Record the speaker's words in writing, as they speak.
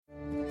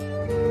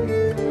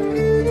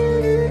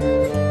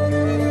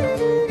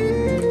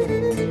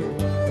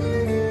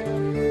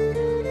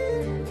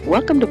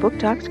Welcome to Book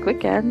Talks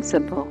Quick and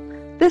Simple.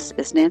 This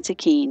is Nancy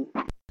Keene.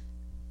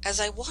 As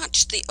I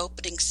watched the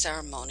opening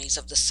ceremonies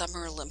of the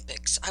Summer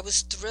Olympics, I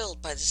was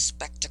thrilled by the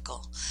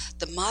spectacle,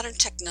 the modern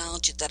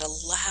technology that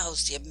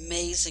allows the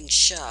amazing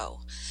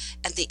show,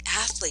 and the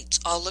athletes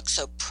all looked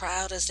so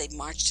proud as they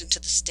marched into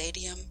the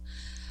stadium.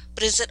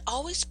 But has it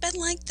always been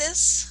like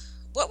this?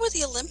 What were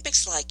the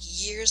Olympics like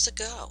years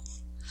ago?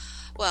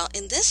 Well,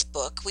 in this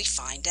book, we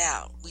find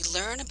out. We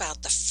learn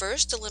about the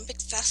first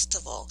Olympic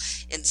festival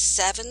in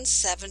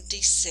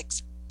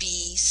 776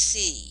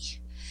 BC.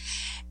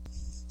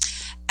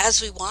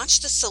 As we watch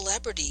the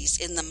celebrities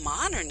in the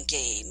modern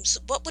games,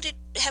 what would it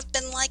have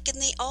been like in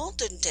the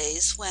olden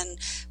days when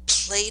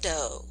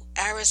Plato,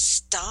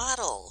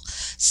 Aristotle,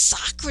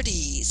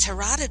 Socrates,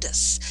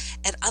 Herodotus,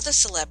 and other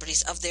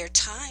celebrities of their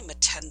time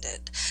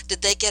attended?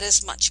 Did they get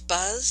as much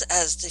buzz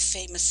as the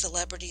famous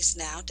celebrities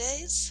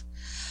nowadays?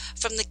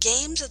 From the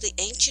games of the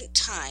ancient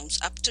times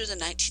up through the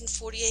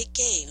 1948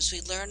 games,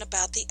 we learn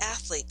about the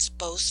athletes,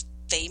 both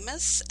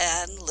famous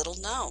and little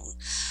known,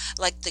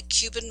 like the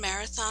Cuban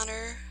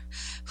marathoner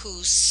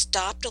who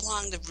stopped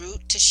along the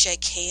route to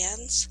shake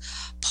hands,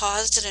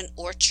 paused in an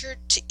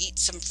orchard to eat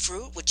some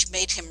fruit, which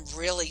made him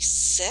really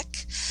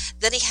sick.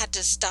 Then he had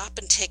to stop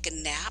and take a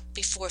nap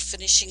before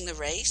finishing the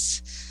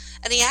race,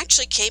 and he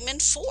actually came in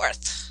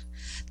fourth.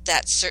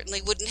 That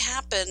certainly wouldn't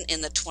happen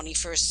in the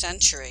 21st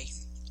century.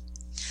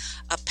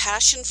 A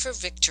Passion for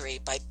Victory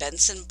by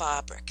Benson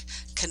Bobrick,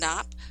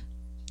 Canop,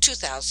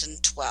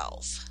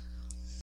 2012.